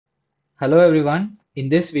Hello everyone. In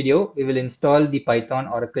this video, we will install the Python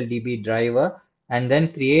OracleDB driver and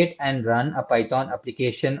then create and run a Python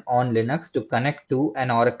application on Linux to connect to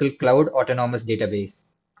an Oracle Cloud Autonomous Database.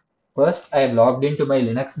 First, I have logged into my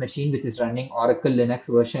Linux machine, which is running Oracle Linux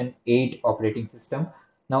version 8 operating system.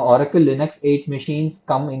 Now, Oracle Linux 8 machines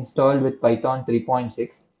come installed with Python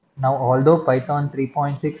 3.6. Now, although Python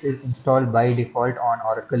 3.6 is installed by default on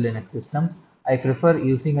Oracle Linux systems, I prefer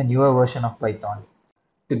using a newer version of Python.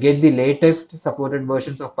 To get the latest supported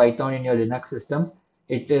versions of Python in your Linux systems,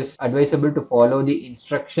 it is advisable to follow the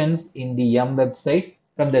instructions in the yum website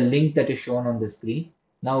from the link that is shown on the screen.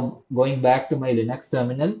 Now, going back to my Linux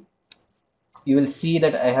terminal, you will see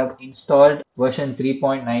that I have installed version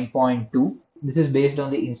 3.9.2. This is based on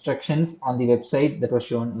the instructions on the website that was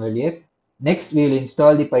shown earlier. Next, we will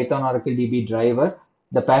install the Python OracleDB driver.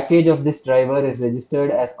 The package of this driver is registered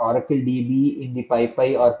as OracleDB in the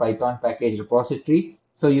PyPy or Python package repository.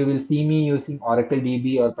 So you will see me using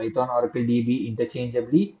OracleDB or Python OracleDB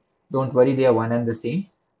interchangeably. Don't worry, they are one and the same.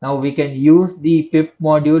 Now we can use the pip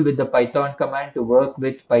module with the Python command to work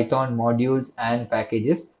with Python modules and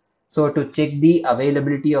packages. So to check the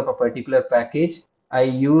availability of a particular package, I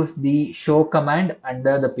use the show command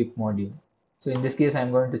under the pip module. So in this case,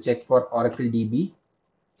 I'm going to check for OracleDB.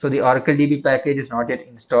 So the OracleDB package is not yet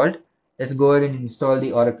installed. Let's go ahead and install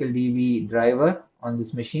the OracleDB driver on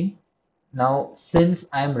this machine. Now, since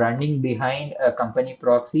I'm running behind a company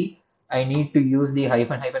proxy, I need to use the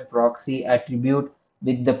 -- proxy attribute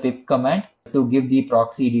with the pip command to give the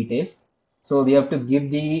proxy details. So we have to give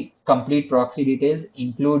the complete proxy details,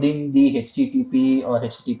 including the HTTP or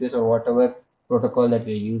HTTPS or whatever protocol that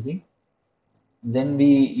we're using. Then we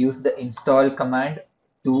use the install command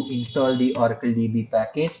to install the OracleDB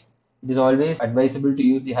package. It is always advisable to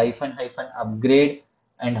use the -- upgrade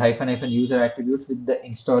and -- user attributes with the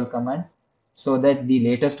install command so that the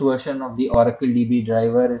latest version of the OracleDB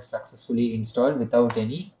driver is successfully installed without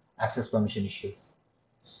any access permission issues.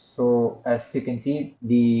 So as you can see,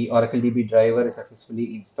 the OracleDB driver is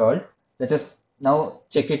successfully installed. Let us now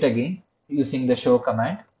check it again using the show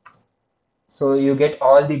command. So you get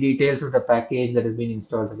all the details of the package that has been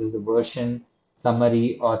installed, such as the version,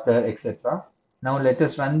 summary, author, etc. Now let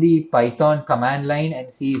us run the Python command line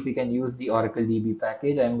and see if we can use the OracleDB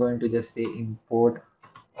package. I'm going to just say import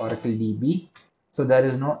OracleDB. So there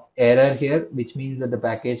is no error here, which means that the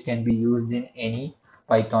package can be used in any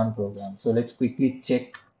Python program. So let's quickly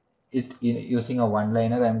check it using a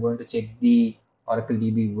one-liner. I'm going to check the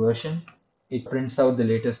OracleDB version. It prints out the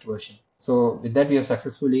latest version. So with that, we have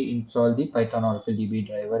successfully installed the Python OracleDB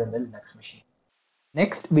driver in the Linux machine.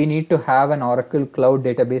 Next, we need to have an Oracle Cloud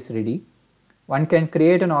database ready. One can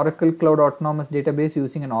create an Oracle Cloud Autonomous Database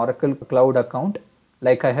using an Oracle Cloud account,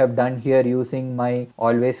 like I have done here using my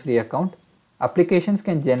Always Free account. Applications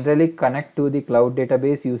can generally connect to the cloud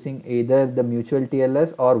database using either the mutual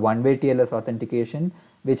TLS or one-way TLS authentication,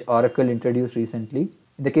 which Oracle introduced recently.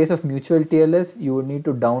 In the case of mutual TLS, you would need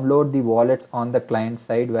to download the wallets on the client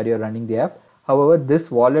side where you're running the app. However,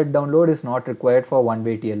 this wallet download is not required for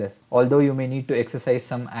one-way TLS, although you may need to exercise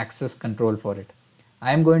some access control for it.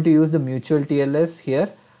 I am going to use the mutual TLS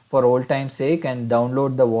here for old time's sake and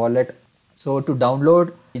download the wallet. So to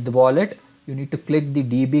download the wallet, you need to click the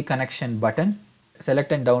DB connection button,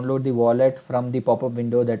 select and download the wallet from the pop-up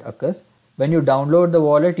window that occurs. When you download the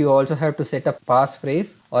wallet, you also have to set a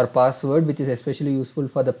passphrase or password, which is especially useful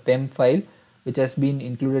for the PEM file, which has been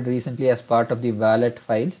included recently as part of the wallet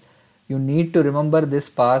files. You need to remember this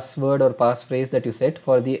password or passphrase that you set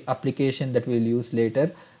for the application that we'll use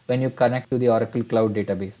later when you connect to the Oracle Cloud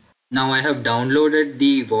database. Now I have downloaded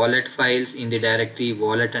the wallet files in the directory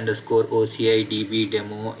wallet_oci db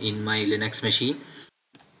demo in my Linux machine.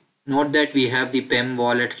 Note that we have the PEM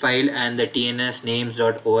wallet file and the tns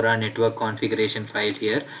names.ora network configuration file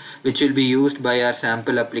here, which will be used by our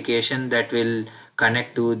sample application that will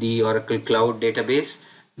connect to the Oracle Cloud database.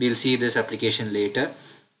 We'll see this application later.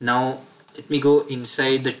 Now let me go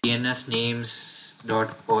inside the tns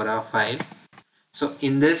names.ora file. So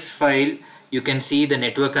in this file, you can see the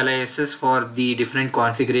network aliases for the different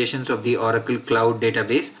configurations of the Oracle Cloud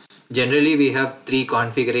database. Generally, we have three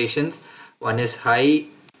configurations. One is high,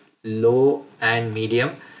 low, and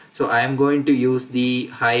medium. So I am going to use the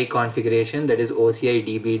high configuration, that is OCI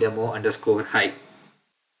DB demo_high.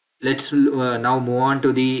 Let's now move on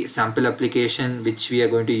to the sample application which we are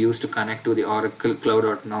going to use to connect to the Oracle Cloud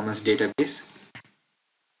Autonomous Database.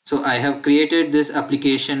 So I have created this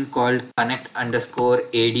application called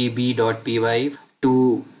connect_adb.py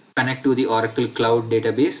to connect to the Oracle Cloud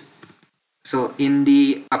database. So in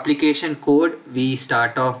the application code, we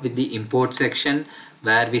start off with the import section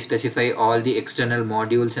where we specify all the external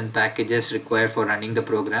modules and packages required for running the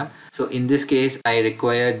program. So in this case, I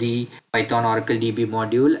require the Python Oracle DB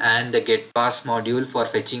module and the get pass module for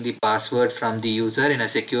fetching the password from the user in a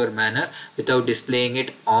secure manner without displaying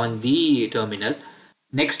it on the terminal.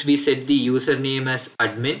 Next, we set the username as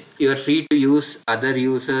admin. You are free to use other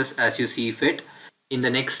users as you see fit. In the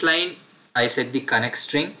next line, I set the connect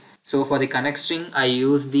string. So for the connect string, I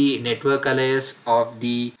use the network alias of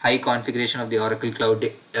the high configuration of the Oracle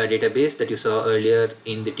Cloud database that you saw earlier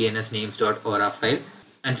in the tnsnames.ora file.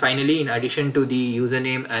 And finally, in addition to the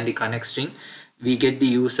username and the connect string, we get the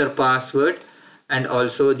user password and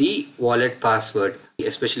also the wallet password,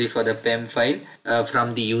 especially for the PEM file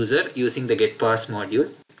from the user using the get pass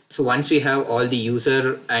module. So once we have all the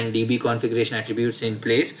user and DB configuration attributes in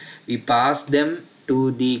place, we pass them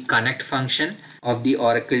to the connect function of the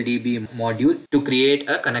Oracle DB module to create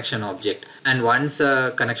a connection object. And once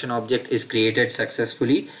a connection object is created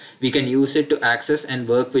successfully, we can use it to access and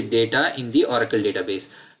work with data in the Oracle database.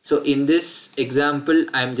 So in this example,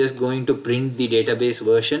 I'm just going to print the database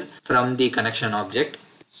version from the connection object.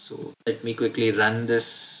 So let me quickly run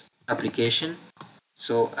this application.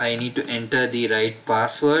 So I need to enter the right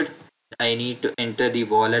password. I need to enter the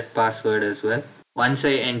wallet password as well. Once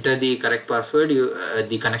I enter the correct password,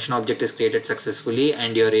 the connection object is created successfully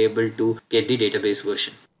and you're able to get the database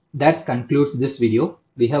version. That concludes this video.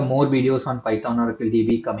 We have more videos on Python Oracle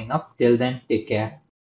DB coming up. Till then, take care.